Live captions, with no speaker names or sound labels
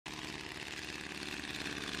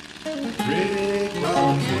Rick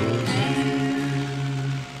Mountain.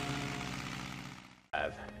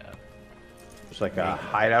 There's like a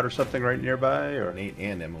hideout or something right nearby, or Nate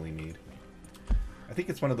and Emily need. I think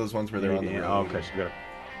it's one of those ones where they're on the road. Oh, okay, so we gotta.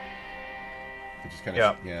 Which is kind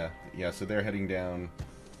of yeah. So they're heading down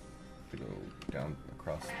to go down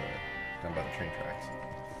across down by the train tracks.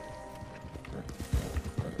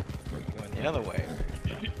 Going the other way.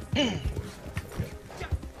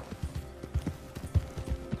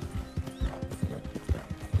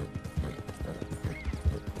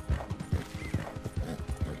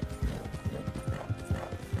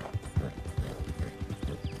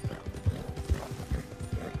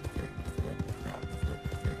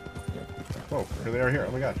 Oh, here they are here.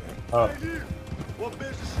 Oh my god. What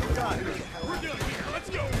business you got? We're done here. Let's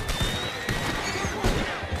go.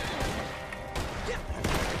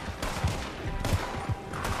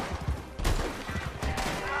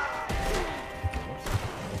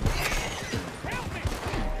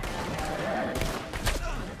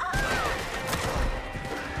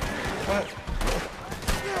 What?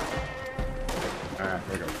 Alright,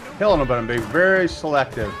 there we go. Killing them, but I'm being very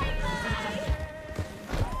selective.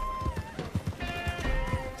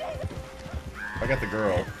 I got the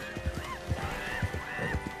girl.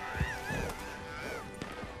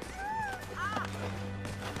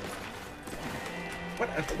 What?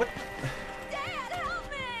 What? Dad, help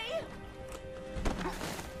me!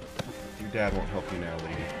 Your dad won't help you now,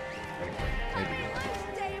 lady. Maybe he will.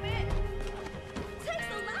 Damn it! Takes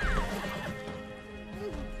a lot!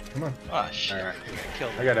 Come on. Ah, shit. Alright. I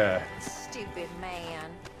killed I him. gotta. Stupid man.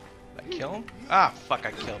 Did I kill him? Ah, fuck,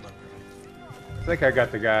 I killed him. I think I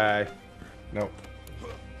got the guy. Nope.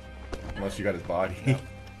 Unless you got his body.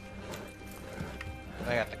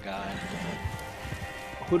 I got the guy.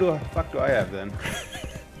 Who the fuck do I have then?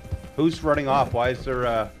 Who's running off? Why is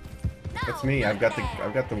there That's me. I've got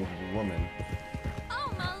the woman.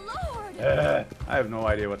 Oh my lord! I have no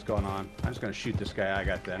idea what's going on. I'm just gonna shoot this guy I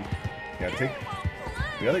got then. Yeah, take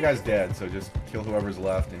the other guy's dead, so just kill whoever's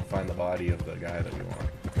left and find the body of the guy that you want.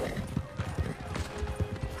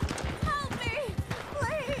 Help me!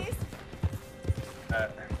 Please!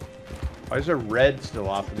 Why is there red still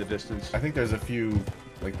off in the distance? I think there's a few,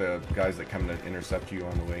 like the guys that come to intercept you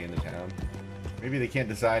on the way into town. Maybe they can't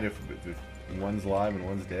decide if one's alive and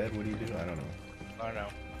one's dead. What do you do? I don't know. I don't know.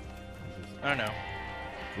 I don't know.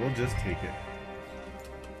 We'll just take it.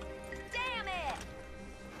 Damn it!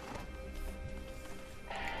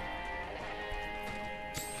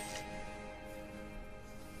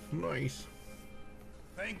 Nice.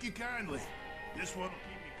 Thank you kindly. This one'll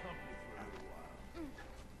keep me company for a little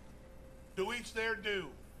while. To each their due.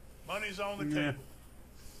 Money's on the table.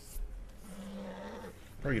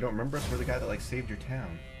 Bro, you don't remember us? We're the guy that like saved your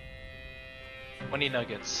town. 20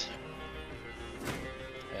 nuggets.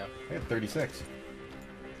 Yeah. I had 36.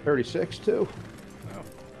 36 too.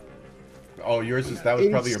 Oh, yours is that was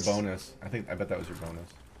probably your bonus. I bet that was your bonus.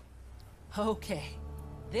 Okay.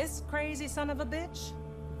 This crazy son of a bitch?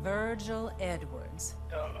 Virgil Edwards.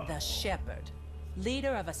 The Shepherd.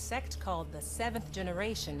 Leader of a sect called the Seventh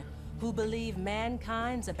Generation, who believe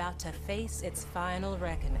mankind's about to face its final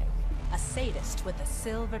reckoning. A sadist with a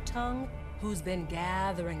silver tongue who's been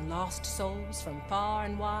gathering lost souls from far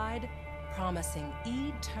and wide, promising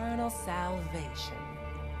eternal salvation.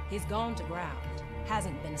 He's gone to ground,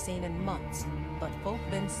 hasn't been seen in months, but folk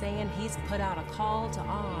been saying he's put out a call to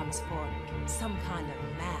arms for some kind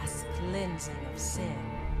of mass cleansing of sin.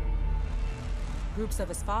 Groups of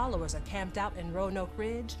his followers are camped out in Roanoke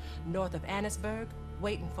Ridge, north of Annisburg,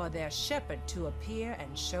 waiting for their shepherd to appear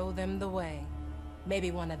and show them the way.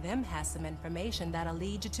 Maybe one of them has some information that'll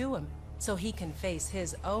lead you to him, so he can face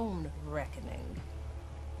his own reckoning.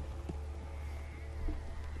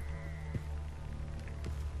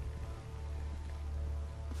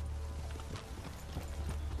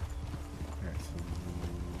 Alright, so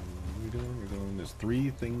we're doing. There's 3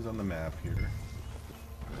 things on the map here.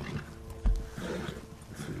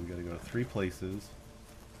 Let's see, we gotta go to 3 places.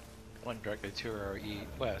 One directly to our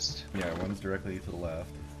west. Yeah, one's directly to the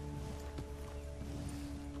left.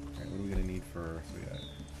 Alright, what are we gonna need first? We got.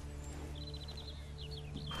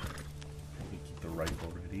 Probably keep the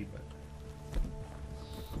rifle ready, but.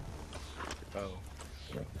 Your bow.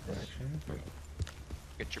 Action.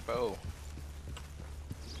 Get your bow.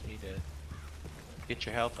 Need to get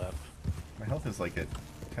your health up. My health is like at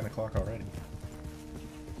 10 o'clock already.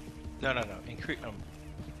 No. Increase.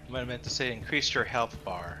 I meant to say increase your health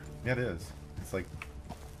bar. Yeah, it is. It's like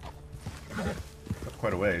up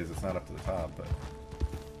quite a ways. It's not up to the top, but.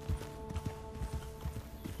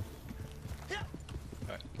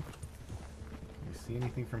 Alright. Let me see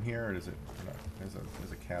anything from here, or does it? No,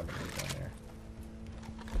 there's a cabin right down there.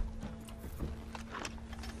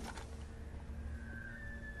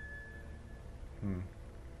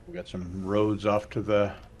 We got some roads off to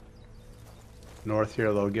the north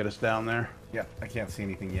here that'll get us down there. Yeah, I can't see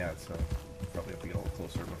anything yet, so probably have to get a little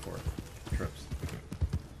closer before it trips.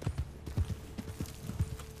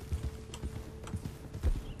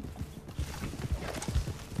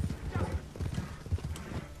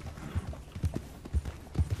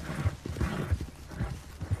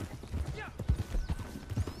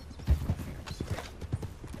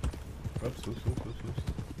 Oops, oops, oops, oops, oops.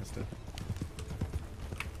 Missed it.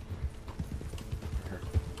 Here.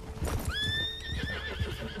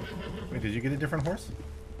 Wait, did you get a different horse?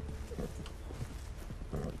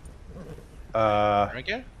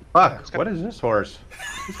 Again? Fuck, what is this horse?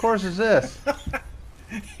 Whose horse is this?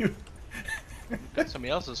 You- That's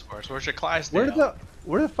somebody else's horse. Where's your Clydesdale?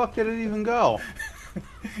 Where the fuck did it even go?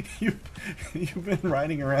 You've been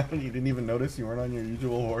riding around and you didn't even notice you weren't on your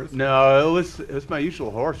usual horse? No, it was my usual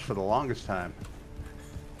horse for the longest time.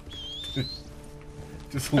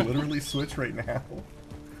 Just literally switch right now?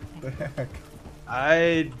 What the heck?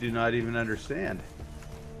 I do not even understand.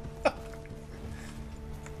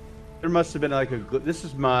 There must have been like a. This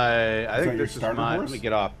is my. I that think your this is starter my. horse? Let me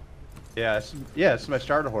get off. Yeah, it's my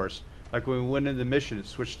starter horse. Like when we went into the mission, it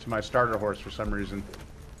switched to my starter horse for some reason.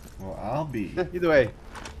 Well, I'll be. Either way,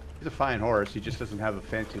 he's a fine horse. He just doesn't have a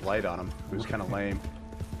fancy light on him. It was kind of lame.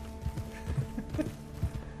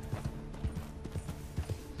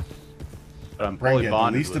 But I'm fully Brengan, the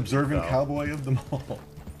bonded least with him, observant so. cowboy of them all.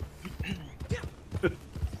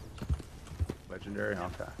 Legendary.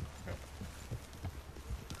 Okay.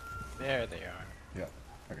 There they are. Yeah,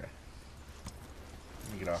 okay.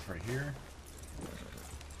 Let me get off right here.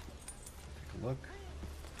 Take a look.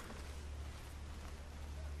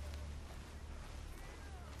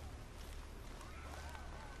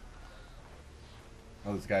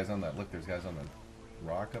 Oh, there's guys on that. Look, there's guys on the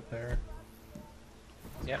rock up there.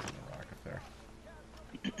 Yep. On the rock up there.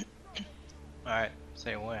 Alright,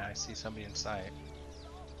 say away. I see somebody in sight.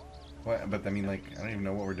 What? But I mean, like, I don't even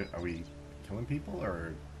know what we're doing. Are we killing people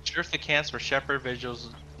or? Sheriff the cans for Shepherd Vigil's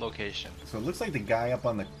location. So it looks like the guy up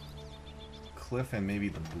on the cliff and maybe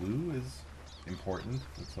the blue is important.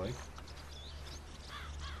 Looks like.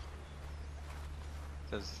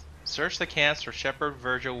 Says search the cans for Shepherd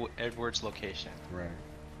Virgil Edwards location. Right.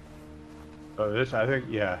 So this, I think,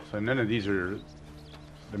 yeah. So none of these are.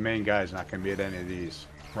 The main guy's not going to be at any of these.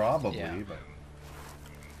 Probably, Yeah. but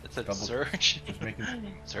It's a Double- search. just making.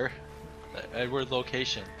 Sir, the Edward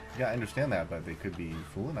location. Yeah, I understand that, but they could be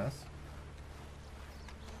fooling us.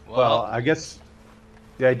 Well, I guess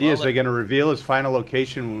the idea is well, they're going to reveal his final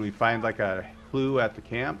location when we find like a clue at the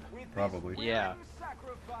camp. Probably. yeah.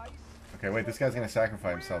 Okay, wait, this guy's gonna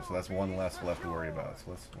sacrifice himself, so that's one less we'll have to worry about.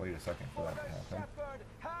 So let's wait a second for that to happen. Shepherd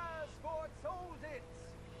has foretold it,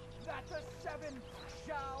 that the seventh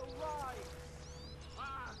shall rise.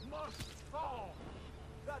 I must fall,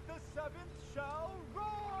 that the seventh shall rise.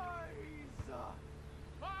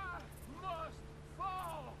 I must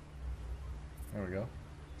fall. There we go.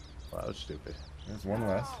 Wow, that was stupid. There's one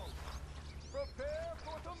less. Prepare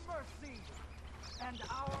for the mercy and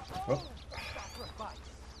our Oh. own sacrifice.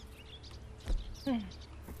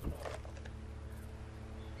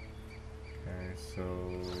 Okay, so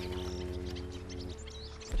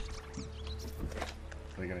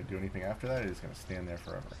are they gonna do anything after that? Or is gonna stand there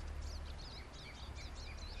forever?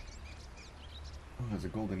 Oh, there's a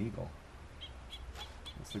golden eagle.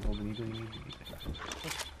 What's the golden eagle you need?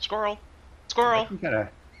 Squirrel. I Squirrel. can kind of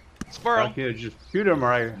Squirrel. either just shoot him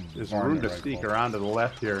or there's Barn room to the sneak rifle. around to the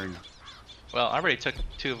left here. And, Well, I already took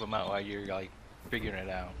 2 of them out while you're like figuring it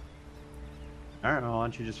out. all right, well, why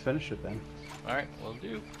don't you just finish it then? Alright, we'll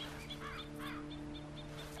do.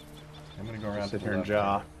 I'm gonna go around to Sit the here and left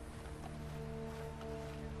jaw.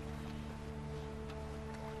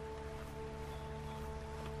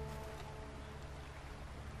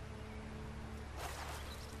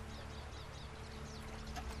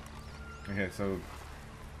 Okay, so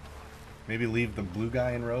maybe leave the blue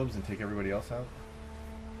guy in robes and take everybody else out.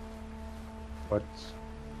 What's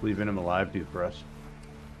leaving him alive do for us?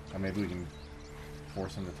 Or maybe we can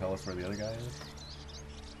force him to tell us where the other guy is.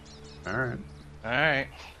 All right. Alright.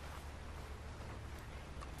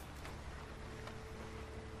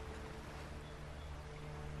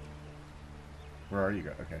 Where are you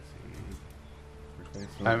guys? Okay,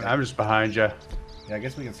 so I'm just behind you. yeah, I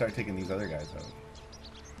guess we can start taking these other guys out.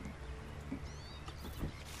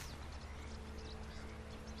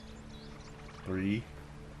 Three,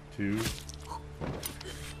 2. Good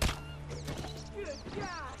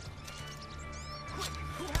God! Quit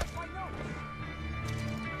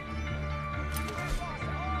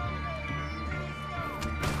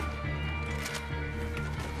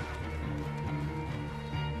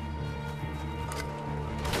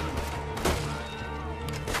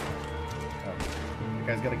You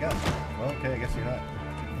guys got a gun. Well, okay, I guess you're not.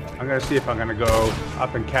 I'm gonna see if I'm gonna go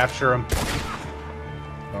up and capture him.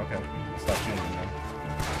 Okay, stop shooting then.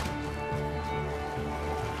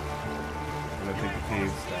 I'm gonna take the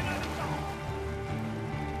caves down here.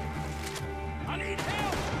 I need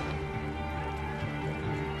help!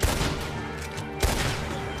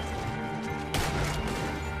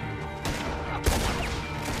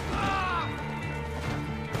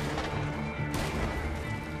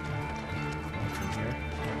 What's in here?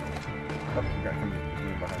 Oh, we got coming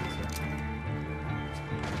behind us here.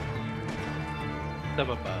 Up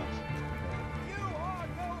above. You are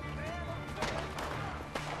no man of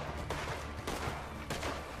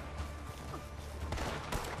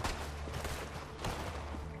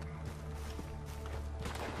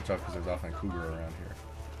Watch out, because there's often a cougar around here.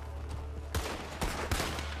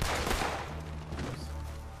 Oops.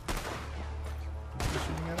 Who's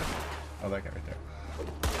shooting at us? Oh, that guy right there.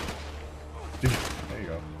 Dude, there you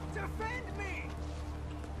go. defend me!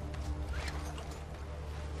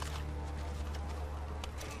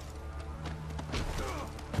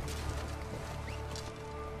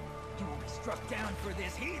 You will be struck down for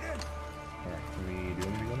this, heathen! Alright, can we do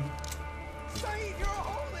anything with him? Save your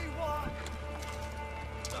holy one!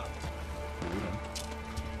 Shoot him.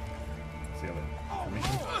 See other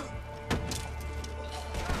information?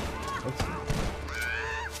 Oops.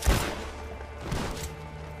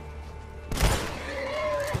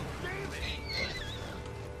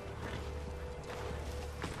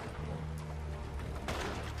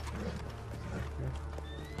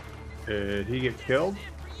 Did he get killed?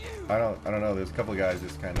 I don't know. There's a couple of guys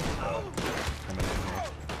just kind of coming in here.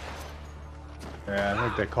 Yeah, I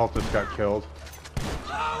think that cultist got killed.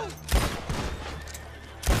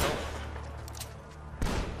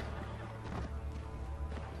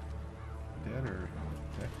 Dead or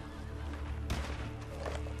okay.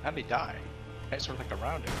 How'd he die? I sort of like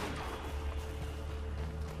around him.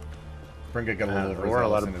 Bringa got a little there were a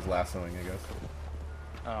lot overzealous of- in his lassoing, I guess.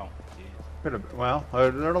 Oh, geez. Could have, well,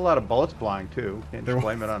 there were a lot of bullets flying too. Can't There just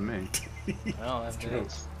were- blame it on me. Well, that's true. true.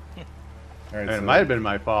 Alright, And it might have been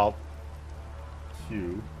my fault.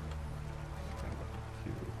 Q.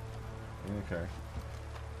 Q. Okay.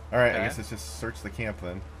 Alright, I Okay. guess let's just search the camp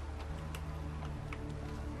then.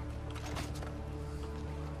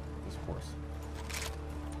 This horse.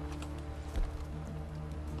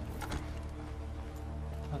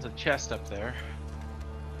 There's a chest up there.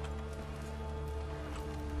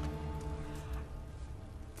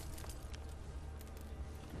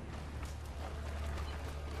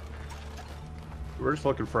 We're just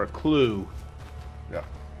looking for a clue. Yeah.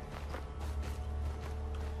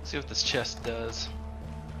 See what this chest does.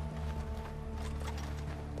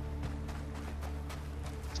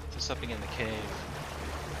 There's something in the cave.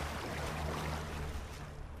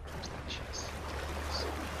 Where's that chest?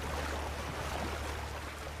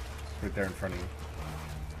 Right there in front of you.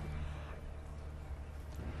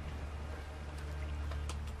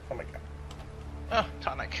 Oh my god. Oh,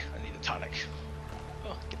 tonic. I need a tonic.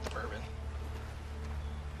 Oh, get the bourbon.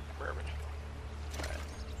 Bourbon. Alright.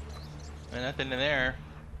 And nothing in there.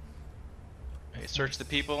 Hey, search the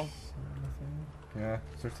people. Yeah,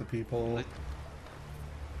 search the people.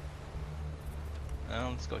 Well,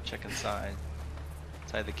 let's go check inside.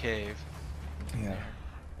 Inside the cave. Yeah,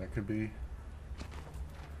 that could be.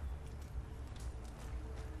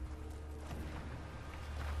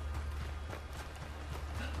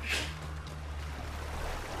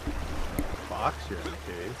 Box here in the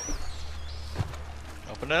cave.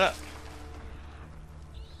 Open it up.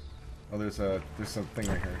 Oh, there's something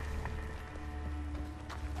right here.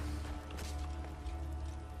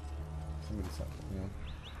 Somebody something. Yeah,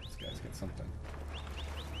 this guy's got something.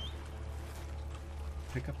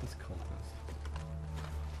 Pick up this cultist.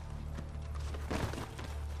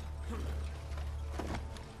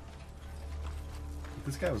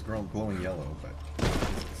 This guy was glowing yellow, but he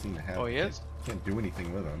doesn't seem to have. Oh, he is? Can't do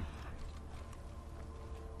anything with him.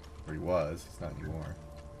 Or he was. He's not anymore.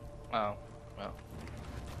 Oh, well.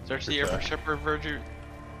 Search the air for Shepherd Virgin.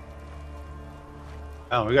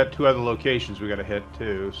 Oh, we got two other locations we got to hit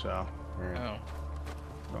too. So. All right. Oh.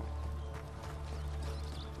 Oh.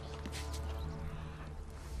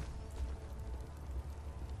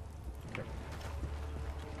 Okay.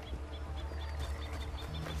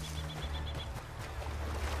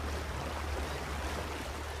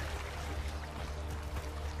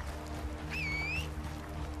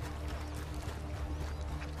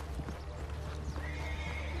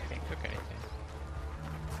 Can't cook anything.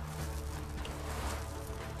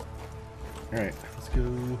 Alright, let's go.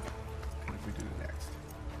 What do we do next?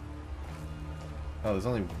 Oh, there's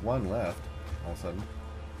only one left, all of a sudden.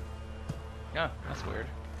 Yeah, that's weird.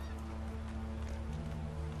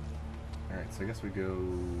 Alright, so I guess we go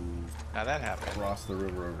How that happened? across the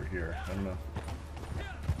river over here. I don't know.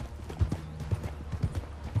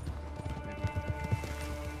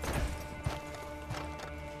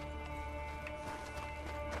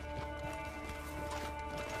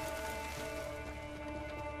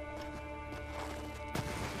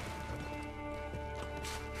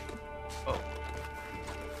 Oh.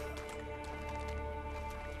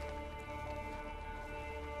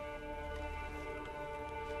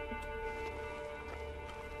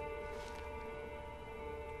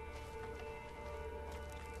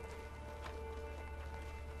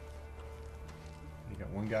 You got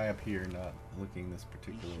one guy up here not looking this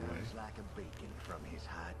particular way. Like a beacon from his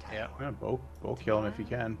high tower. Yeah. Yeah, bow kill him if you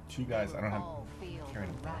can. Two guys, I don't have All feel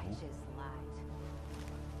carrying a the bow. righteous light.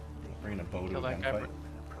 Bringing a bow to Kill a that guy. gunfight.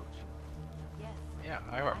 Yes, Yeah,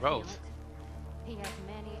 I got feel both. it. He has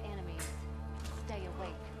many enemies. Stay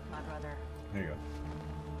awake, my brother. There you go.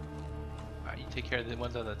 You take care of the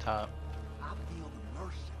ones on the top. I feel the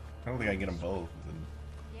mercy. I don't think I can get them both. Then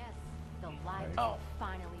Yes, the light Nice. Oh. will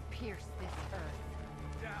finally pierce this earth.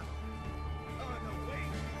 yeah.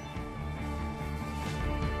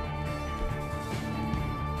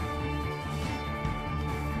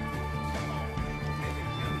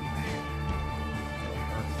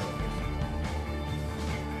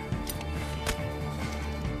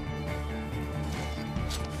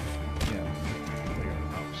 There you go.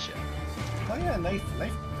 Oh shit. Oh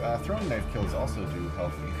yeah, throwing knife kills also do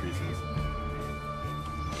health increases.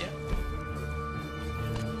 Yeah.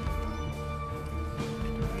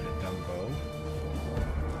 Need a dumb bow.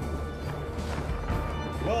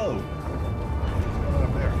 Whoa! What's going on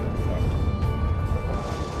up there?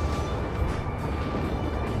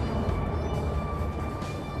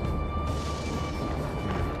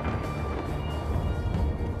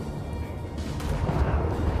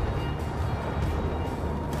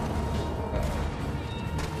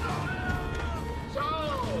 So,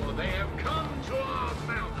 they have come to our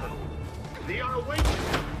mountain. They are waiting.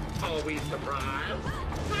 Are we surprised?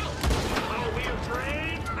 No. Are we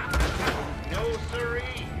afraid? No,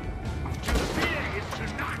 sirree. To fear is to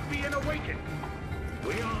not be an awakened.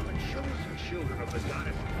 We are the chosen children of the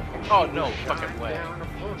goddess. Oh, She no will fucking shine way. down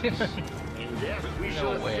upon us. In death, we No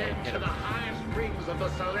shall way. ascend Hit to him. the highest rings of the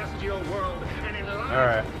celestial world, and in life,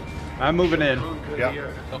 Alright. I'm moving in. conquer Yep. the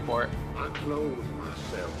earth. Go for it. I clothe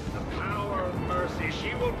myself in the power of mercy.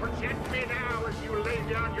 She will protect me now as you lay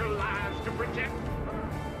down your lives to protect.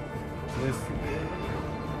 This, I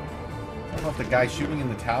don't know if the guy shooting in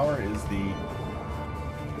the tower is the. I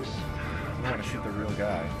don't want to shoot the real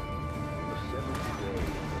guy.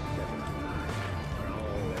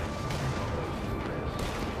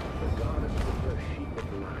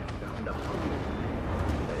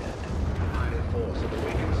 Force of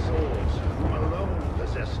awakened souls who alone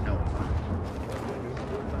possess no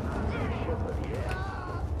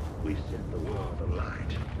we set the world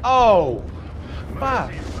alight. Oh!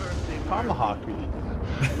 Fuck! Mercy, mercy, Tomahawk me.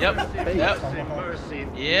 Yep. mercy, Yep. mercy, mercy.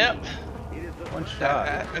 Yep. It is the One shot.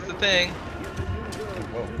 That's the thing.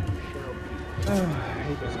 Whoa. I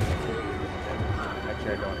hate this game.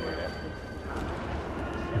 Actually, I don't hate it.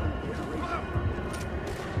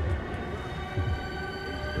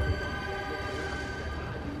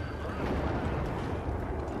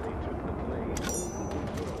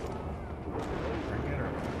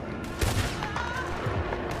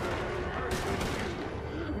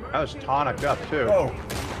 I was tonicked up too. Whoa!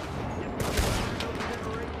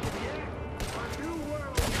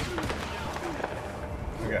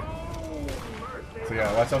 Okay. So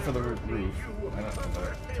yeah, watch out for the roof. I don't,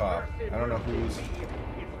 the top. I don't know who's.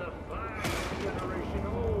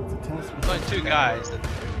 Tell us There's only two guys.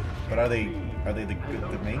 But are they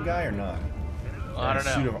the main guy or not? Well, I don't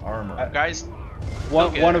A suit know. of armor. Guys. One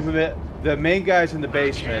Okay. of them, the main guy's in the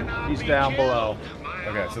basement. He's down below.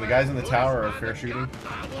 Okay, so the guys in the tower are fair shooting.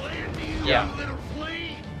 Yeah.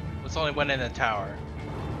 There's only one in the tower.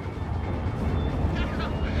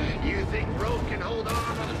 You think Rope can hold on to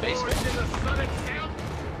The the basement? force in the sun itself?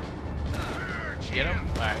 Get him?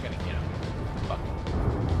 Alright, I gotta get him. Fuck.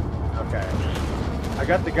 Okay. I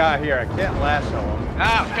got the guy here. I can't lasso him.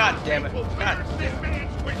 Ah, god damn it. God This damn it.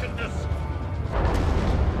 man's wickedness.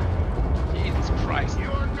 Jesus Christ. You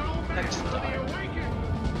are no I match just for the died. awakened.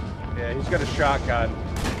 Yeah, he's got a shotgun.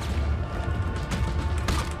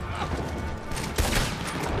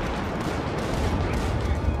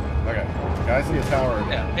 Okay, guys in the tower.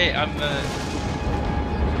 Yeah, hey, hey,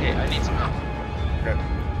 I need some help. Okay.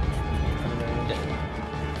 Yeah,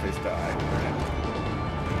 Face died.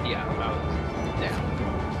 yeah, I was down.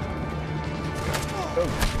 Oh.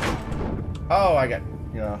 Oh, I got.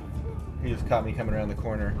 Yeah. He just caught me coming around the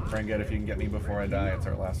corner. Brangette, if you can get me before I die, it's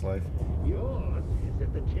our last life. Yours is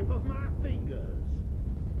at the tip of my fingers.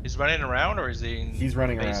 He's running around, or is he? In He's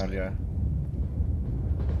running the around, basement? yeah.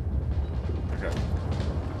 Okay.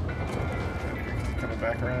 Coming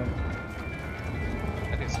back around.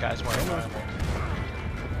 I think this guy's running around.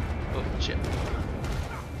 Oh shit!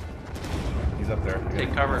 He's up there. I Take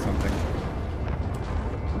gotta cover. get something.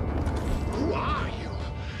 Who are you?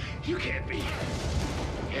 You can't be.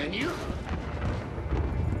 Can you?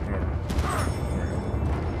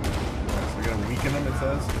 So we gotta weaken him, it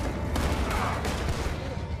says.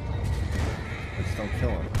 I just don't kill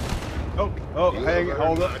him. Oh, hang,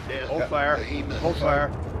 hold up. Hold fire. Hold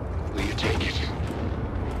fire. Will you take it?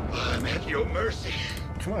 I'm at your mercy.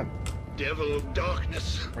 Come on. Devil of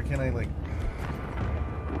darkness. Why can't I, like...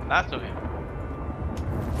 That's okay.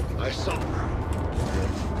 I saw her.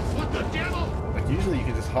 What the devil? Like, usually you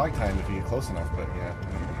can just hog time if you get close enough, but yeah.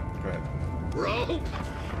 Go ahead. Rope!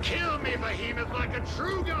 Kill me, behemoth, like a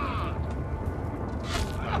true god!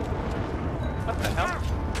 What the hell?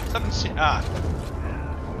 Something's he's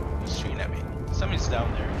shooting at me. Somebody's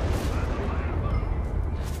down there.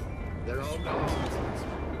 They're all gods.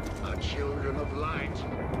 Our children of light.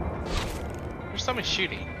 There's somebody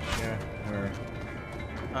shooting. Yeah, where?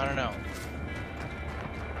 I don't know.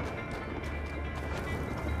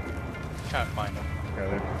 Trying to find them. Okay,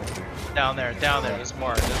 let's see. Down there, down there. There's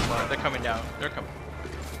more. There's more. They're coming down. They're coming.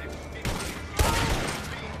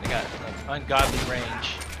 They got like, ungodly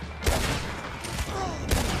range.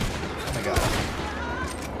 Oh my god.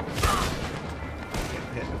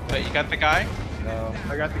 Hit. Wait, you got the guy? No.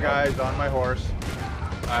 I got the guys on my horse.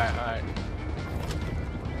 Alright, alright.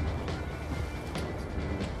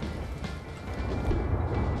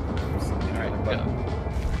 Alright, go.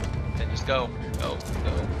 Then just go. Go.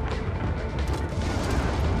 Go.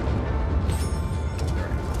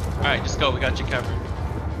 Alright, just go. We got you covered.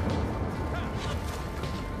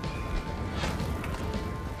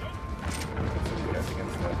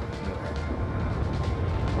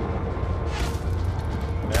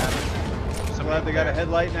 I'm glad they got a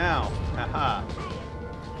headlight now. Haha.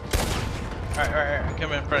 Alright, alright, alright.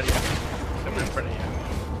 Come in front of you. Come in front of you.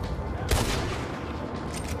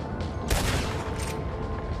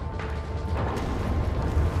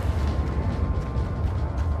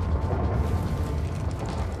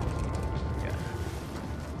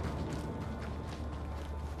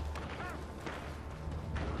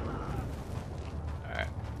 Alright.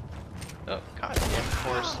 Oh, god damn, of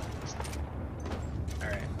course.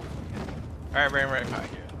 Alright. Alright, right.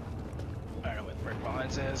 I don't know what the Rick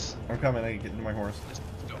Rollins is. I'm coming, I can get into my horse. Just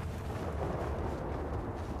go.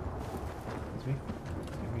 Excuse me?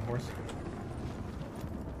 Excuse me, horse.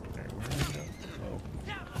 Alright, where did it go? Oh.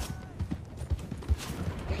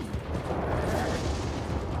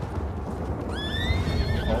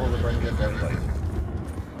 Follow the Brangette red light.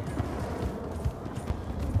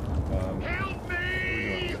 Help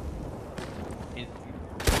me! Looking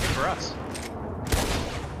for us.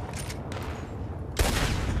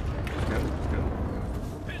 Good, good.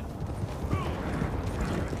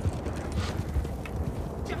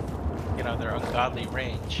 You know, their ungodly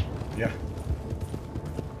range. Yeah.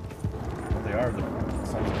 Well, they are the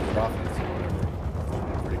sons of the prophets or whatever. They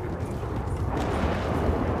have pretty good range.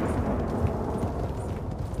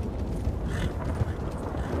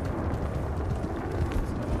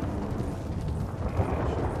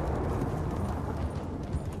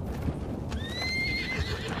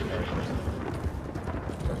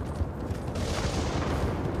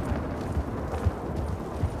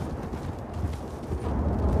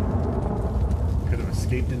 Could have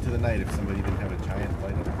escaped into the night if somebody didn't have a giant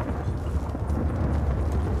light on their horse.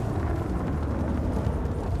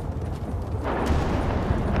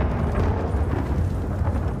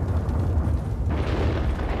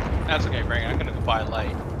 That's okay, Frank. I'm gonna go buy a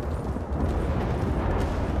light.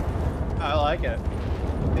 I like it.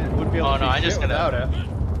 It would be able Oh, to no, see I'm just shit gonna- without it.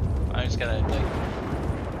 I'm just gonna,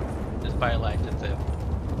 like, just buy a light. That's it.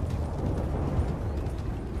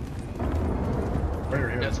 Right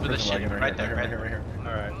here, That's for the prison shit. wagon, Right there, right here. All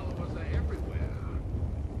right. All of us are everywhere.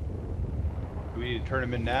 Do we need to turn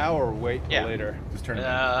them in now or wait till Yeah. later? Just turn it.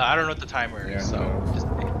 I don't know what the timer is, Yeah, so who knows? just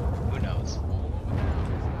who knows.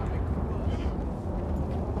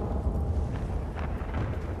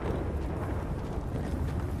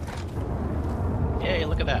 Yay!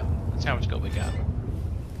 Look at that. That's how much gold we got.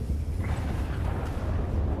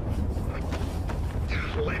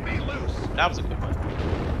 Let me loose, That was a good one.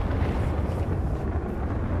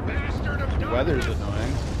 bastard of darkness! Weather's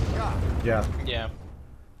annoying. Yeah. Yeah.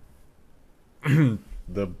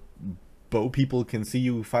 The bow people can see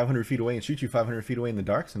you 500 feet away and shoot you 500 feet away in the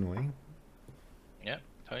dark's annoying. Yep,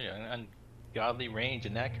 tell you, ungodly range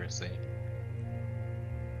and accuracy.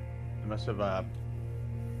 They must have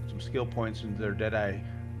some skill points into their Deadeye.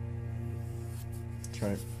 That's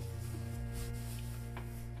right.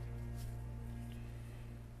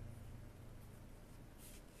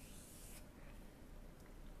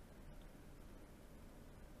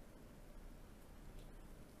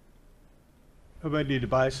 I might need to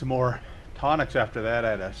buy some more tonics after that. I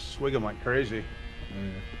had to swig them like crazy.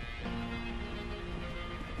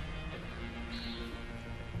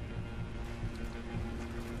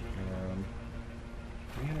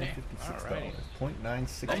 $356.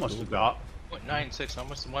 0.96. Almost a dot. 0.96,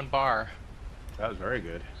 almost 1 bar. That was very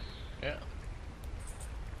good. Yeah.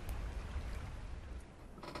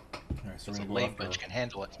 Alright, so It's we're a gonna go lame after bitch can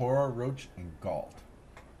handle it. Horror, Roach, and Galt.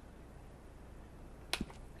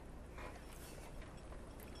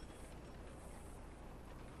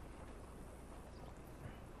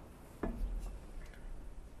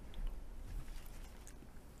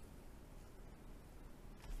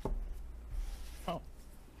 Oh.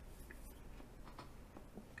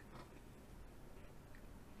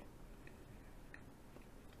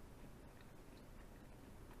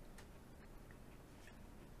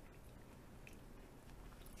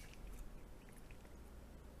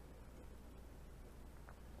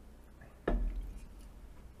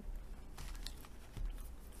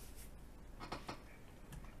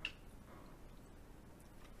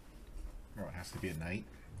 Oh, it has to be at night?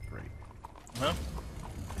 Great. Well,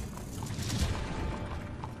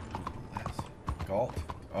 Galt?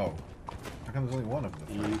 Oh. How come there's only one of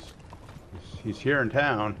them? He's here in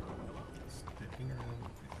town. Sticking around.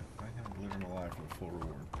 If I can deliver him alive for the full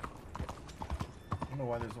reward. I don't know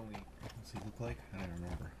why there's only... What's he look like? I don't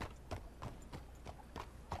remember.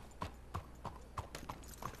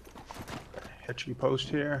 Hitching post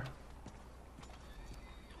here.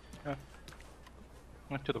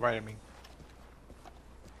 went to the right of me.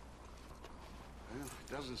 Well,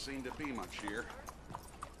 doesn't seem to be much here.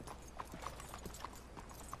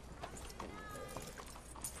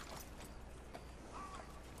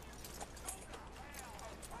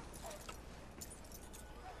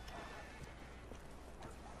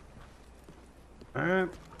 Alright.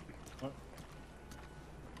 So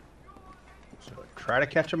try to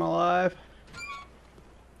catch him alive.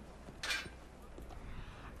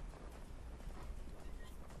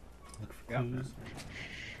 Look for Yep. clues.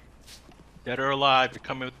 Dead or alive, you're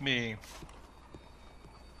coming with me.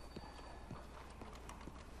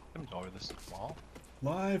 Come over this wall.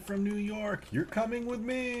 Live from New York, you're coming with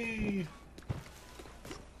me!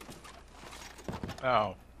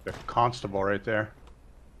 Oh, The constable right there.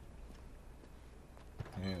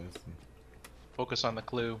 Yeah, this one. focus on the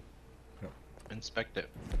clue. Yep. Inspect it.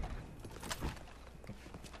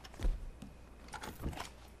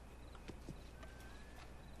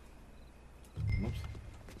 Oops.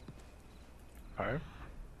 Alright.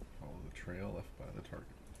 Follow the trail left by the target.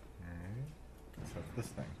 Alright. Let's have this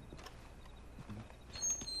thing.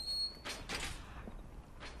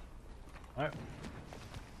 Alright.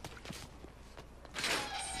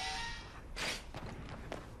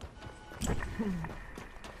 Here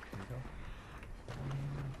we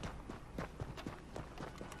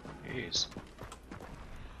go. Jeez.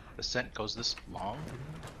 The scent goes this long?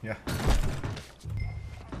 Yeah.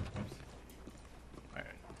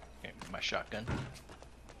 Alright. Okay, my shotgun.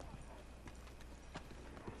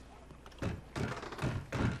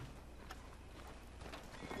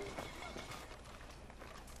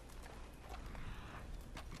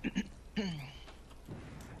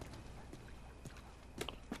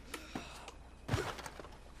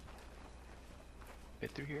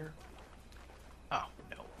 Get through here? Oh,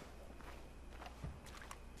 no.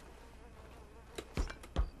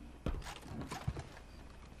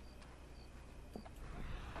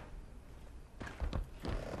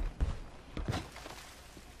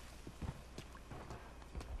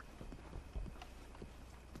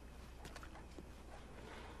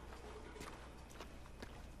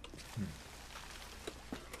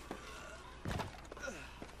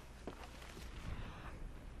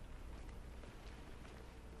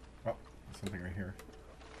 Oh, something right here.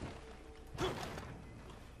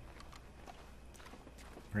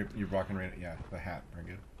 Right, you're rocking right at, yeah, the hat, very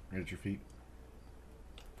good. Right at your feet.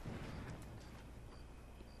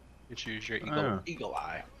 You choose your Ah. eagle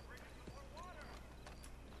eye.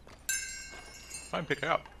 Fine, pick it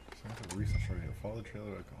up. Signs of recent shortage. Follow the trail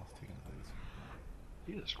of alcohol taken to this.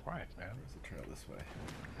 Jesus Christ, man. There's the trail this way.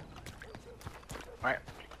 Alright,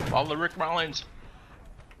 follow the Rick Rollins.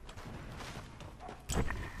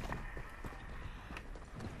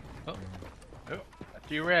 Oh,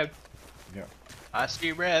 see red. Yeah. I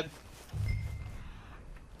see red.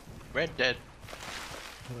 Red dead.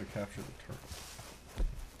 How do I capture the turret?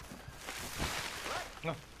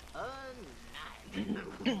 No.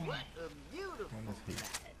 What a beautiful One is he.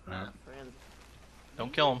 my friend.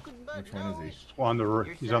 Don't kill him. Which one is he? On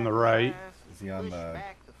the he's on the right. Is he on the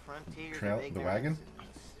trail, the wagon?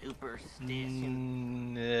 I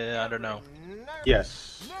don't know.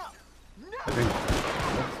 Yes. I think.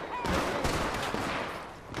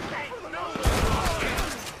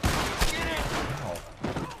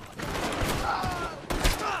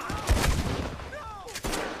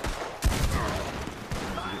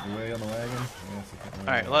 Getting away on the wagon? Yes, All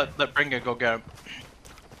right, let Bringa go get him.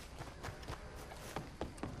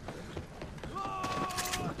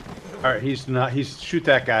 All right, he's not. He's shoot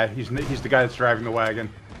that guy. He's the guy that's driving the wagon.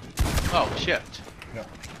 Oh shit. Yep.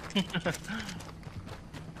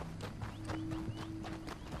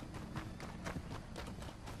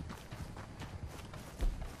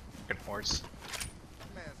 Good horse.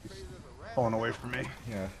 Pulling away from me.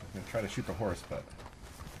 Yeah, I'm gonna try to shoot the horse, but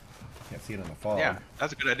can't see it in the fog. Yeah,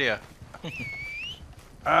 that's a good idea.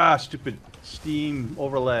 Ah, stupid Steam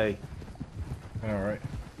overlay. All right.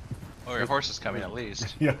 Oh, your horse is coming at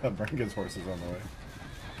least. Yeah, Bringa's horse is on the way.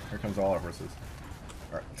 Here comes all our horses.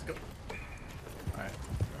 All right, let's go. All right.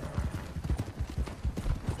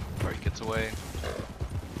 Before he gets away.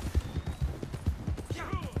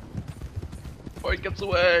 Before he gets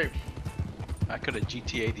away. I could have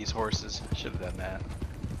GTA these horses. I should have done that.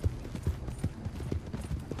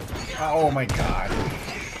 Oh my god.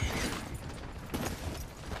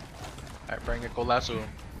 Alright, bring it, go lasso him.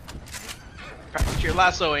 Practice your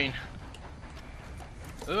lassoing.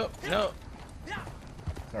 Oh, no.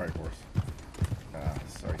 Sorry, horse.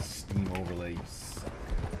 Sorry, Steam overlay. You suck.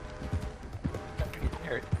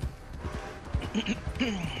 Hurt.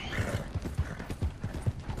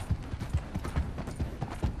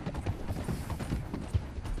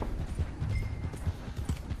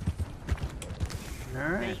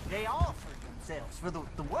 Alright. They offered themselves for the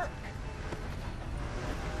work.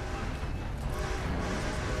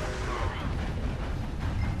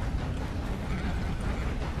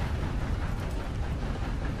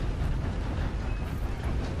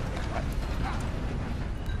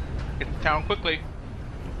 Get to town quickly.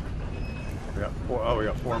 We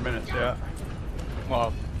got 4 minutes. Yeah.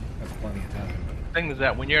 Well, That's plenty of time. the thing is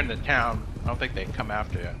that when you're in the town, I don't think they come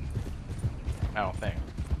after you. I don't think.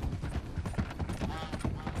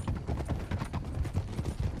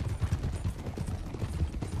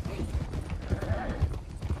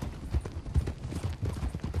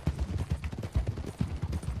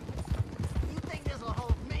 You think this will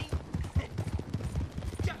hold me?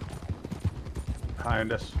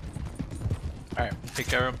 Behind us. Alright, take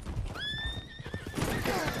care of him.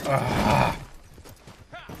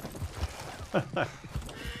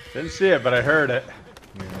 Didn't see it, but I heard it.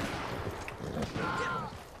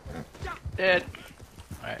 Dead.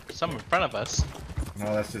 Alright, some in front of us.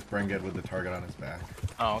 No, that's just Bringa with the target on his back.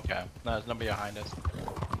 Oh, okay. No, there's nobody behind us.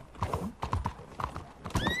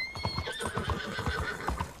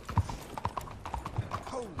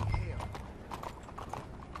 Holy hell.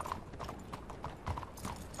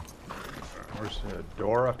 There's a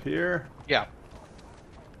door up here. Yeah.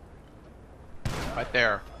 Right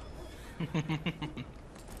there.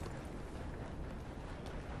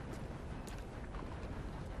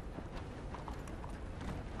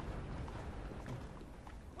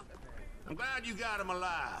 I'm glad you got him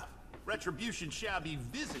alive. Retribution shall be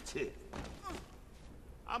visited.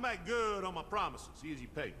 I'll make good on my promises, easy as you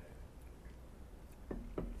pay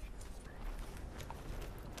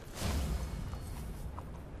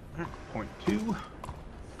me. Point 2.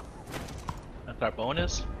 That's our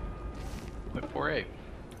bonus. 0.48.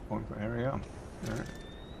 There we go. All right.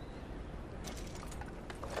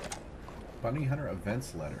 Bunny Hunter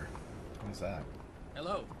events letter. What is that?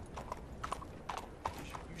 Hello.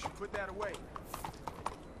 You should put that away.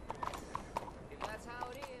 If that's how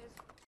it is,